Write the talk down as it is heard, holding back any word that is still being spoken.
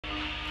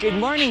Good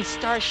morning,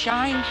 Star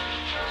Shine.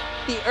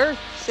 The Earth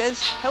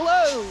says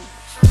hello.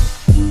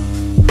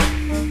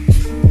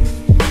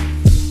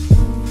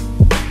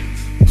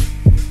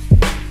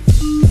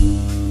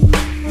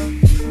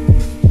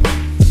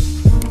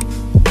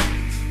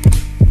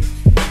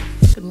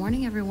 Good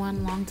morning,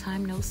 everyone. Long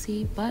time no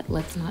see, but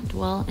let's not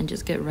dwell and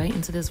just get right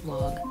into this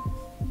vlog.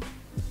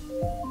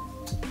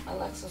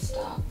 Alexa,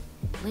 stop.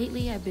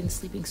 Lately, I've been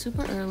sleeping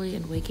super early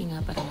and waking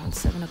up at around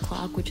 7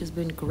 o'clock, which has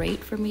been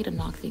great for me to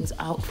knock things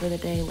out for the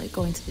day, like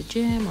going to the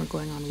gym or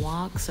going on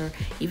walks or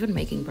even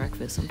making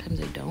breakfast. Sometimes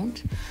I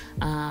don't.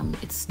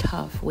 It's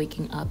tough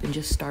waking up and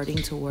just starting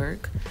to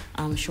work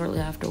shortly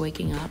after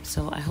waking up.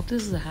 So I hope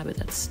this is a habit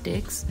that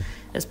sticks,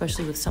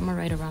 especially with summer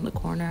right around the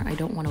corner. I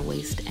don't want to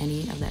waste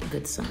any of that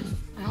good sun.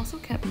 I also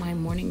kept my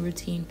morning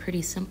routine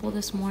pretty simple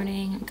this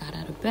morning. I got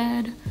out of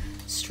bed,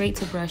 straight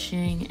to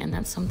brushing, and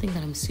that's something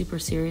that I'm super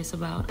serious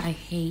about. I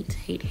hate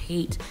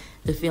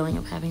the feeling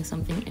of having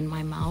something in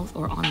my mouth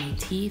or on my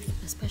teeth,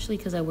 especially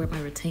because I wear my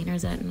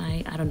retainers at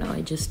night. I don't know,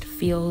 it just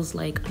feels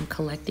like I'm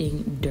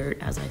collecting dirt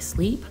as I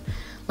sleep.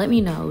 Let me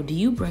know, do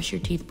you brush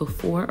your teeth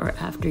before or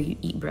after you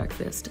eat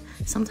breakfast?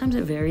 Sometimes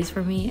it varies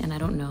for me, and I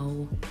don't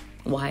know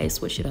why I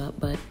switch it up,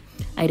 but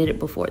I did it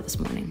before this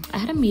morning. I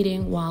had a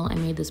meeting while I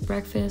made this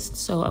breakfast,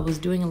 so I was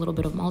doing a little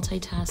bit of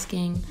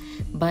multitasking,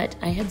 but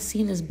I had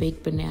seen this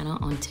baked banana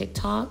on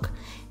TikTok,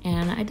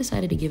 and I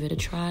decided to give it a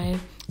try.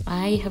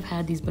 I have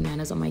had these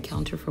bananas on my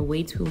counter for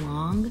way too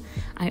long.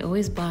 I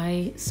always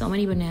buy so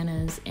many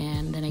bananas,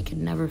 and then I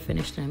can never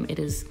finish them.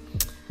 It's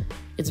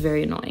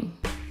very annoying.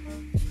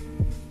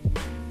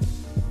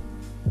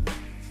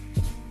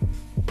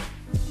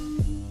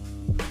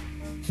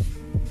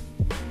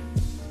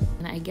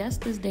 I guess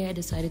this day I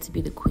decided to be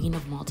the queen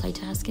of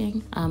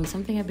multitasking.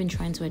 Something I've been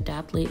trying to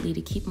adapt lately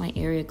to keep my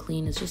area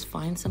clean is just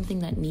find something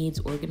that needs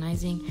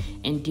organizing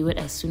and do it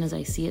as soon as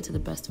I see it to the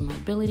best of my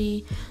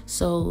ability.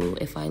 So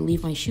if I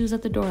leave my shoes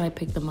at the door, I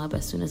pick them up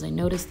as soon as I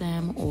notice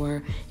them,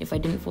 or if I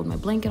didn't fold my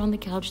blanket on the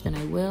couch, then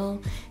I will.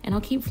 And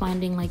I'll keep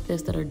finding like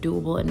this that are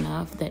doable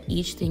enough that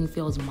each thing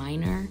feels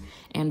minor,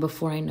 and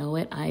before I know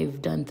it,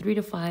 I've done 3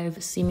 to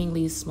 5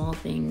 seemingly small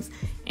things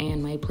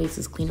and my place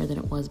is cleaner than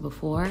it was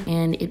before.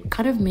 And it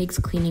kind of makes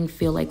cleaning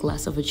feel like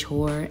less of a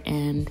chore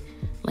and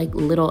like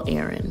little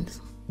errands.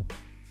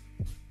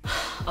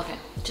 Okay,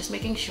 just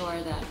making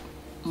sure that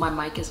my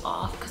mic is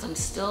off because I'm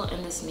still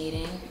in this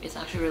meeting. It's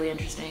actually really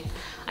interesting.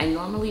 I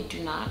normally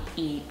do not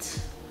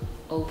eat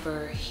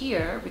over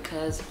here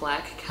because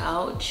black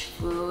couch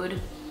food,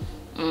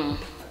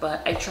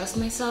 but I trust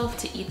myself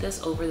to eat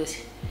this over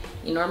this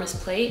enormous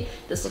plate.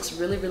 This looks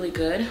really, really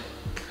good.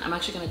 I'm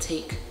actually gonna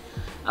take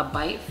a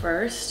bite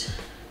first.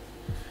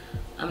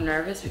 I'm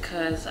nervous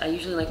because I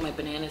usually like my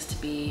bananas to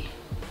be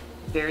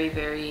very,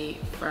 very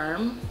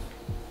firm.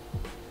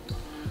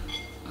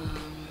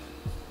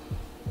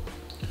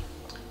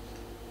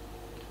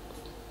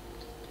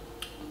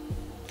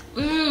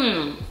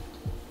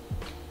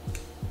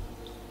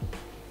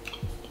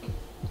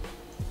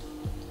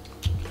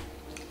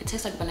 It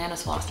tastes like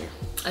bananas Foster.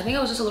 I think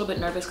I was just a little bit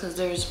nervous because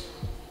there's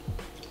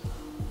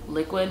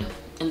liquid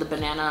in the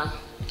banana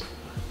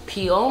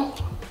peel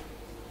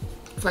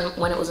from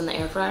when it was in the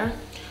air fryer,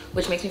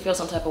 which makes me feel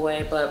some type of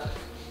way, but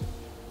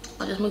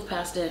I'll just move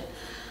past it.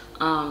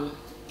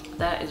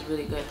 That is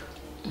really good.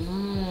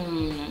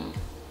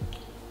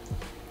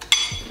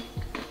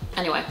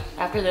 Anyway,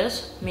 after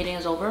this meeting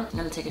is over, I'm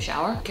gonna take a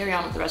shower, carry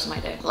on with the rest of my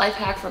day. Life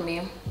hack from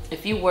me: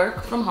 if you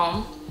work from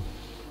home,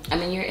 I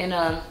mean you're in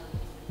a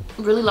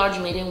really large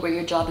meeting where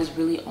your job is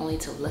really only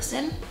to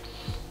listen,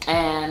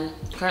 and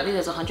currently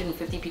there's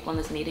 150 people in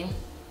this meeting,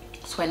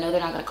 so I know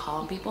they're not gonna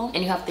call on people,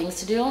 and you have things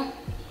to do.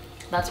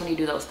 That's when you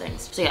do those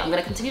things. So yeah, I'm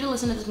gonna continue to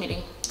listen to this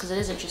meeting because it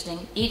is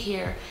interesting. Eat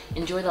here,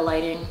 enjoy the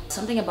lighting.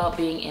 Something about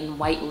being in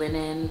white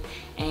linen,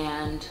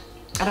 and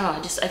I don't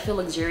know, I feel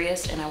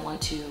luxurious and I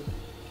want to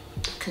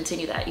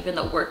continue that, even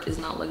though work is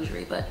not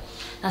luxury, but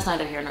that's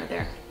neither here nor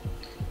there.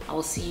 I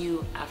will see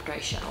you after I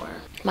shower.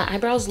 My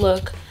eyebrows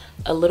look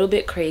a little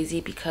bit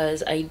crazy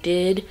because I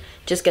did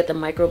just get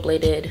them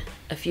microbladed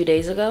a few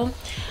days ago.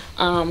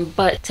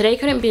 But today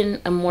couldn't have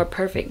been a more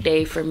perfect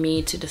day for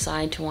me to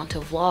decide to want to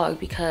vlog,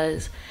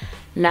 because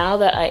now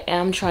that I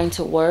am trying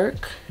to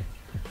work,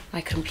 my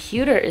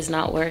computer is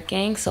not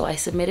working. So I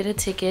submitted a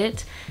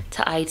ticket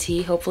to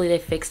IT. Hopefully they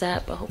fix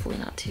that, but hopefully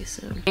not too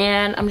soon.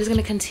 And I'm just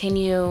gonna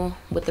continue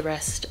with the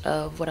rest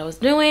of what I was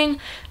doing.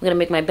 I'm gonna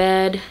make my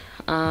bed.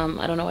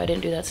 I don't know why I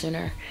didn't do that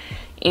sooner.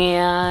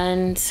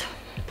 And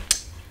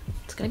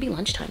it's gonna be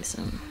lunchtime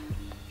soon.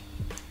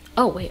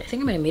 Oh wait, I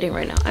think I'm in a meeting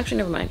right now. Actually,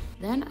 never mind.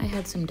 Then I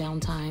had some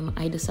downtime.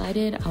 I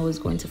decided I was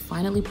going to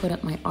finally put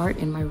up my art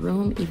in my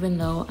room, even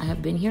though I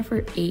have been here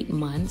for 8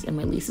 months and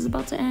my lease is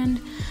about to end.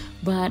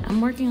 But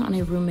I'm working on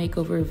a room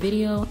makeover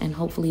video, and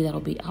hopefully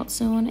that'll be out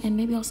soon, and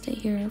maybe I'll stay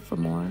here for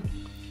more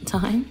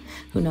time.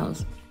 Who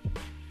knows?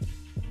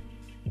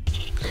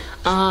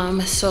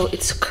 So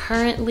it's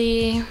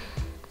currently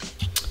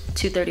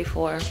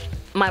 2:34.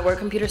 My work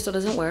computer still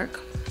doesn't work.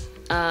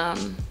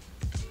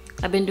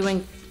 I've been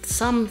doing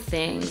some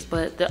things,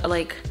 but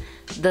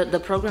the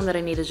program that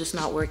I need is just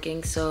not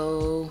working.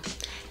 So,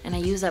 and I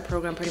use that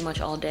program pretty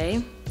much all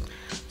day.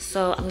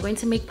 So I'm going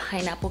to make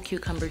pineapple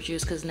cucumber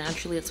juice because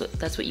naturally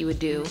that's what you would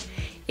do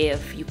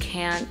if you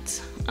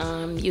can't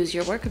use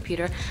your work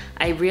computer.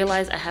 I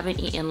realize I haven't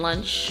eaten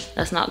lunch.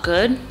 That's not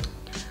good.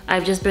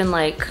 I've just been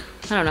like,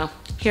 I don't know,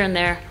 here and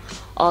there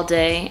all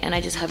day, and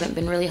I just haven't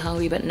been really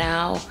hungry, but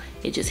now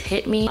it just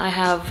hit me. I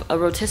have a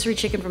rotisserie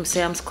chicken from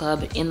Sam's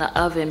Club in the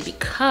oven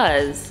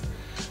because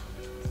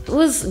it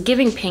was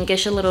giving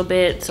pinkish a little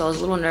bit, so I was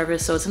a little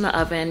nervous. So it's in the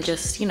oven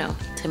just, you know,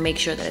 to make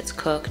sure that it's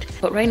cooked.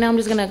 But right now I'm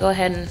just gonna go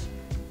ahead and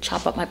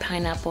chop up my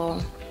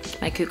pineapple,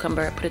 my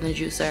cucumber, put it in the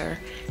juicer,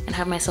 and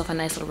have myself a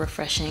nice little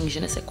refreshing je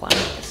ne sais quoi.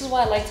 This is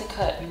why I like to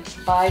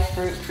buy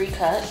fruit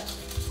pre-cut.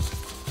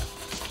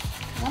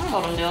 I don't know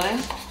what I'm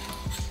doing,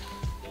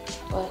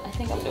 but I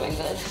think I'm doing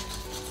good.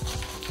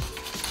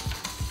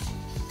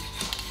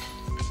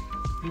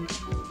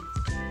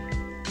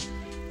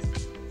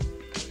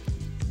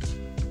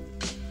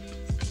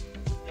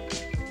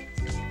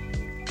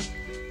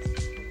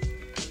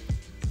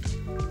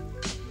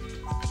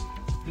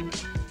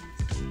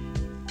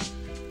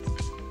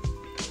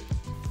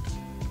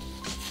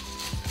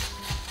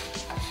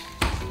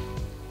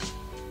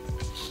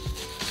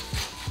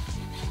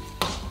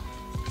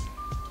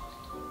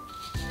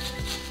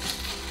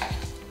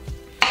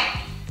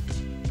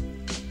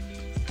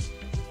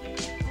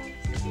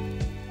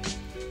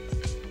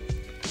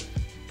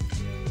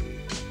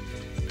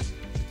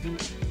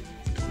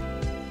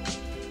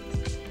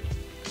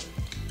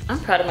 I'm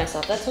proud of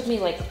myself. That took me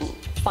like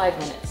 5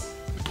 minutes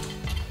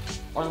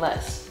or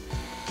less.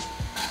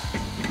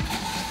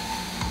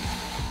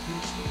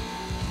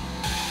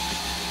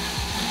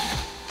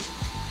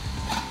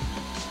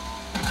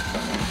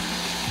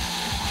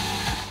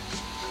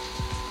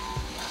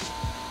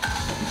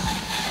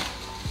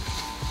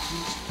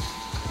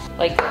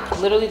 Like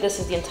literally this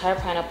is the entire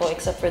pineapple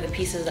except for the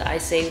pieces that I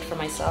saved for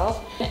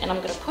myself. And I'm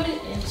gonna put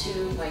it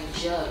into my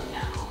jug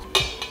now.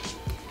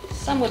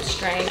 Some would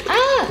strain.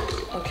 Ah!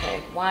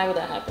 Okay, why would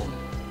that happen?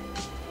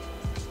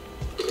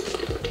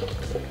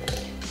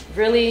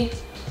 Really?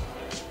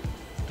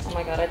 Oh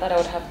my God, I thought I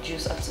would have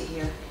juice up to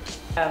here.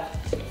 I have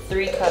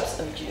 3 cups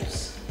of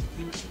juice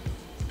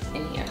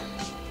in here.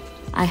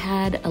 I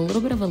had a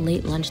little bit of a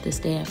late lunch this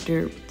day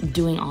after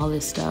doing all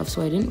this stuff,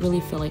 so I didn't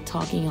really feel like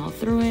talking all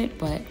through it,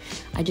 but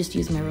I just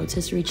used my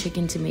rotisserie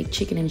chicken to make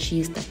chicken and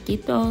cheese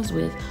taquitos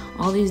with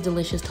all these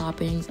delicious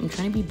toppings. I'm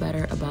trying to be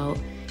better about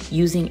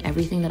using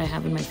everything that I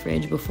have in my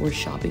fridge before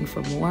shopping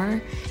for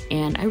more,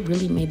 and I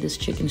really made this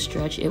chicken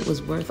stretch. It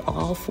was worth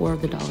all $4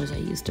 of the dollars I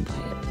used to buy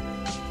it.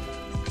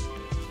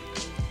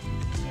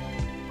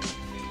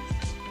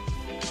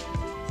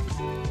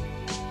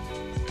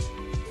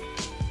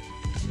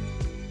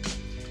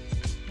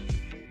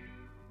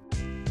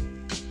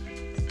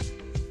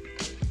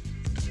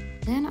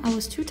 Then I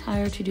was too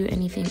tired to do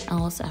anything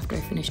else after I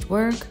finished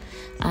work.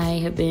 I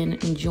have been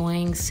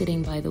enjoying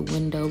sitting by the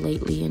window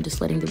lately and just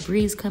letting the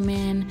breeze come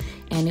in,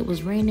 and it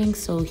was raining,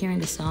 so hearing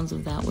the sounds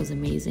of that was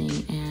amazing.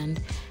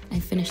 And I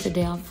finished the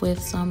day off with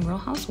some Real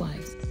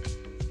Housewives.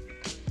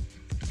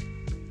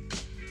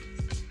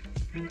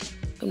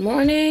 Good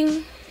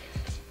morning.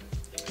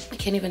 I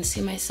can't even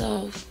see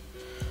myself.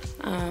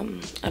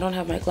 I don't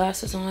have my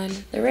glasses on.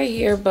 They're right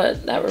here,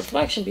 but that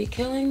reflection be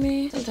killing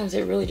me. Sometimes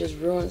it really just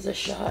ruins the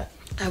shot.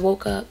 I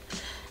woke up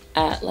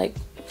at like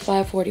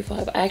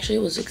 5:45. Actually,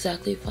 it was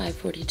exactly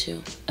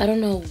 5:42. I don't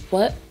know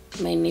what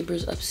my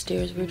neighbors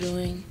upstairs were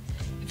doing.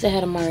 If they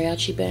had a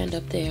mariachi band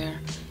up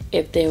there,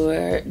 if they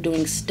were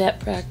doing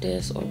step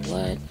practice or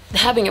what.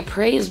 Having a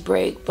praise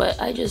break,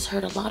 but I just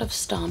heard a lot of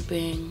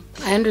stomping.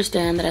 I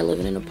understand that I live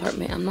in an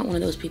apartment. I'm not one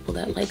of those people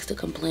that likes to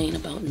complain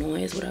about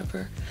noise,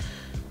 whatever.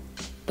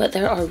 But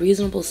there are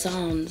reasonable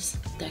sounds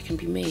that can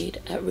be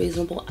made at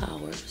reasonable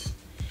hours.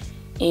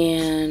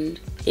 And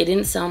it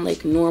didn't sound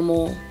like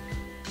normal,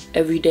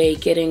 everyday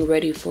getting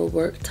ready for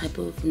work type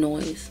of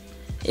noise.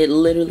 It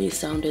literally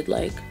sounded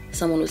like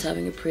someone was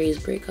having a praise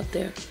break up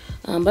there.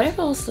 But I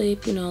fell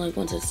asleep, you know, like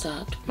once it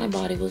stopped. My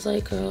body was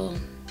like, girl,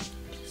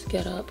 just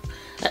get up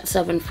at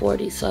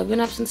 7:40. So I've been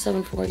up since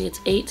 7:40. It's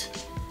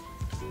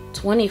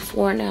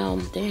 8:24 now.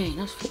 Dang,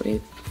 that's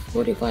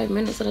 45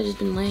 minutes that I just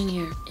been laying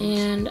here.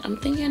 And I'm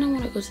thinking I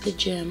want to go to the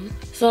gym.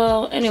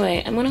 So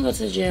anyway, I'm gonna go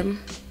to the gym,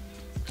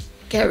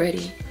 get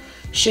ready,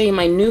 show you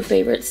my new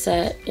favorite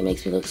set. It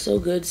makes me look so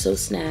good, so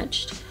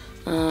snatched.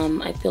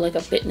 I feel like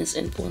a fitness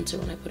influencer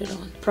when I put it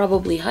on.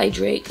 Probably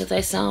hydrate, because I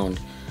sound,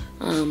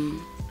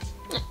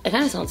 I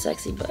kind of sound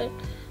sexy, but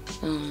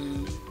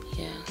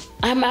yeah.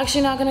 I'm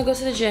actually not gonna go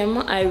to the gym.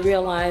 I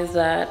realized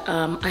that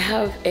I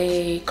have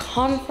a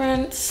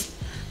conference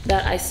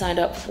that I signed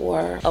up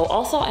for. Oh,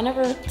 also, I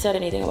never said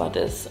anything about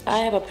this. I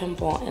have a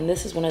pimple, and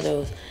this is one of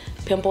those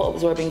pimple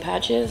absorbing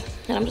patches,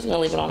 and I'm just gonna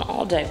leave it on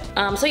all day.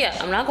 So yeah,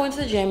 I'm not going to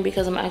the gym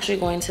because I'm actually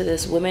going to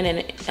this Women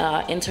in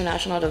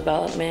International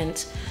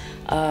Development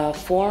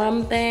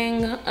forum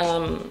thing.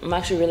 I'm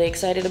actually really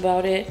excited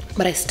about it,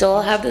 but I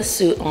still have the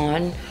suit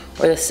on,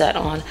 or the set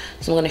on,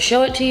 so I'm gonna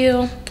show it to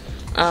you.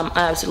 I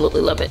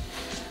absolutely love it.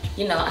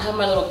 you know, I have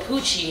my little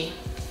poochie,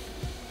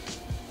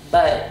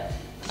 but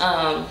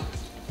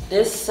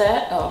this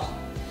set, oh,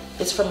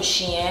 it's from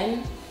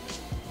SHEIN,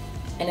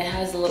 and it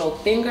has the little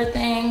finger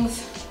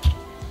things.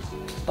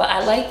 But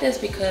I like this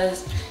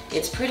because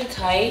it's pretty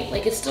tight.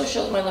 Like, it still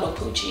shows my little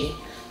poochie,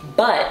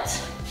 but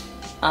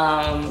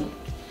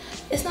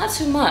it's not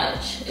too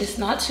much. It's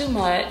not too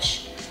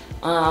much.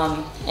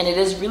 And it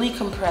is really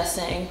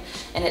compressing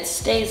and it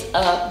stays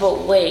up.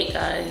 But wait,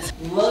 guys,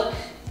 look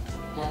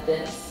at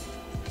this.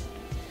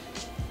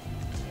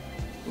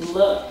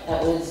 Look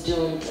at what it's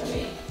doing for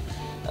me,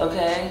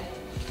 okay?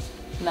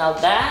 Now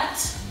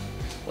that,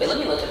 wait, let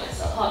me look at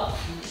myself, huh?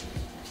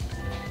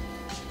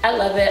 I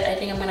love it. I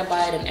think I'm gonna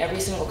buy it in every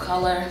single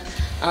color.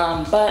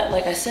 But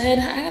like I said,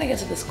 I gotta get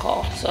to this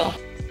call, so.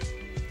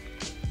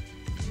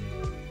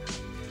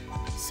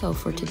 So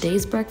for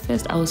today's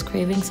breakfast, I was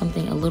craving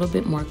something a little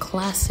bit more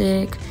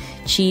classic,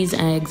 cheese,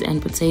 eggs,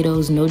 and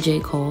potatoes, no J.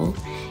 Cole.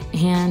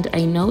 And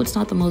I know it's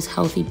not the most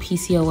healthy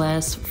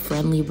PCOS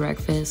friendly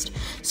breakfast,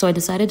 so I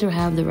decided to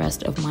have the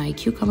rest of my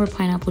cucumber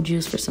pineapple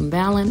juice for some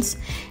balance.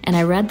 And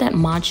I read that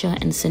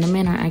matcha and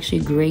cinnamon are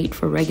actually great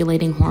for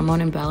regulating hormone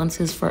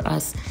imbalances for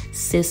us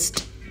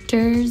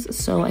sisters,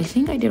 so I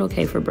think I did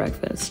okay for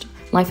breakfast.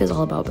 Life is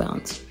all about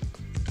balance.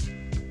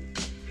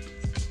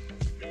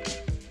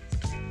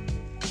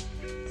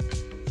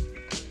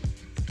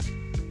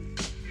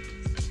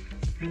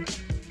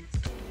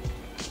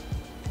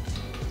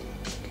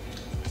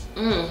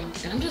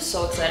 And I'm just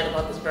so excited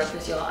about this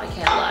breakfast, y'all. I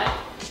can't lie.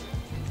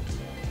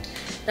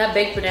 That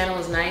baked banana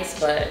was nice,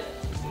 but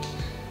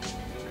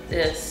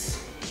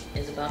this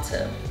is about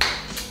to.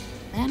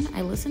 Then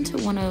I listened to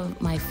one of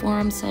my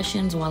forum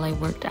sessions while I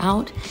worked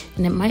out,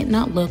 and it might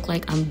not look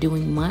like I'm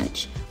doing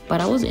much,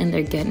 but I was in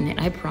there getting it,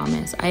 I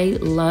promise. I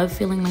love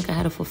feeling like I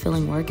had a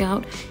fulfilling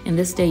workout, and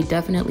this day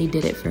definitely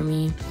did it for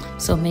me.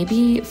 So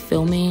maybe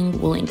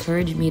filming will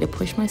encourage me to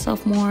push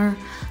myself more,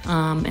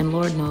 and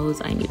Lord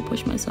knows I need to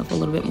push myself a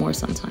little bit more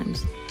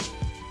sometimes.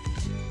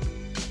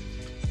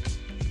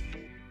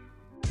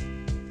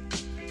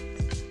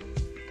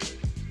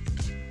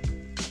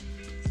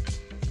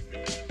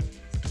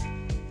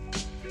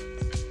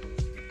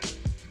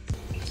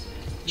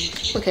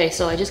 Okay,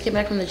 so I just came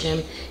back from the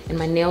gym and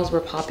my nails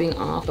were popping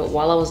off, but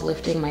while I was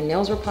lifting, my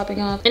nails were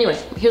popping off.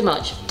 Anyway, here's my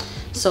lunch.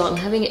 So I'm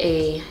having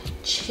a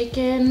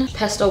chicken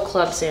pesto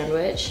club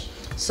sandwich.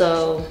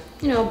 So,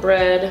 you know,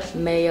 bread,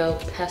 mayo,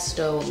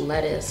 pesto,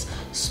 lettuce,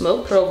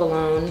 smoked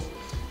provolone,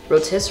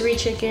 rotisserie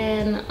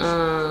chicken,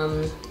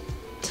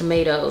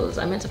 tomatoes.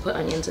 I meant to put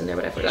onions in there,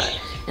 but I forgot.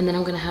 And then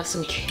I'm gonna have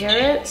some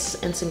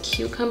carrots and some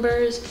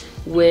cucumbers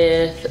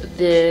with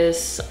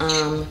this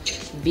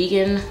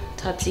vegan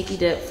tzatziki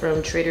dip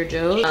from Trader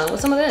Joe's with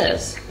some of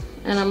this.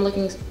 And I'm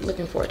looking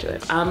forward to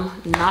it. I'm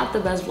not the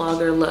best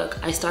vlogger. Look,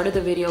 I started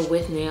the video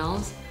with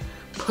nails,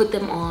 put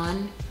them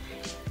on,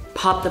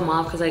 popped them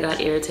off because I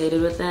got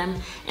irritated with them.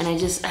 And I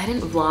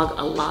didn't vlog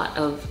a lot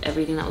of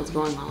everything that was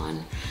going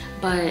on.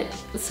 But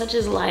such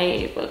is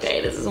life.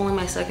 Okay, this is only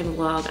my second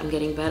vlog. I'm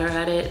getting better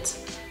at it,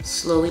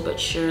 slowly but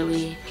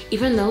surely.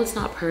 Even though it's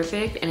not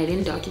perfect and I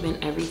didn't document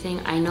everything,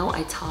 I know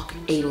I talk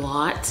a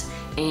lot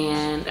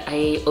and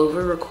I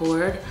over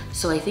record.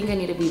 So I think I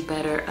need to be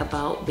better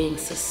about being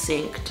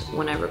succinct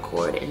when I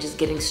record and just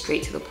getting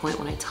straight to the point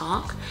when I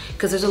talk.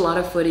 Because there's a lot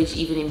of footage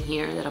even in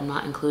here that I'm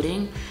not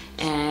including.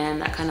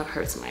 And that kind of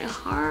hurts my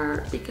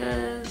heart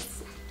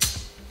because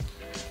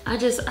I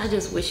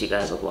just wish you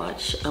guys would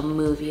watch a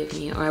movie of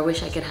me, or I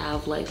wish I could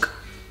have like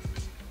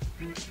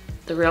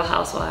the Real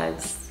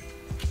Housewives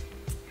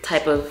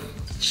type of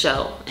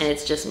show and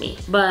it's just me.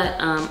 But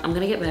I'm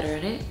gonna get better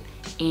at it.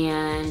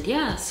 And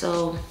yeah,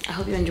 so I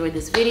hope you enjoyed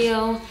this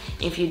video.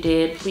 If you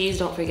did, please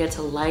don't forget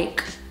to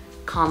like,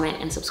 comment,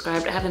 and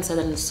subscribe. I haven't said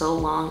that in so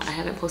long. I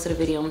haven't posted a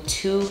video in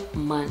 2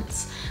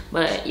 months,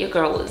 but your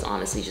girl was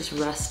honestly just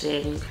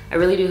resting. I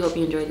really do hope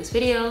you enjoyed this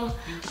video.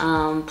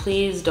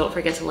 Please don't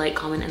forget to like,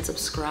 comment, and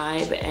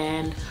subscribe,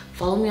 and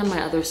follow me on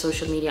my other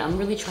social media. I'm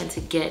really trying to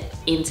get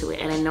into it,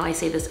 and I know I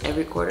say this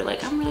every quarter,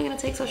 like I'm really gonna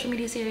take social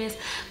media serious,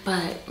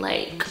 but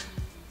like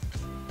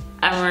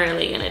I'm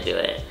really gonna do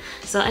it.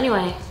 So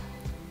anyway,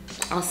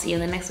 I'll see you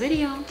in the next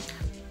video.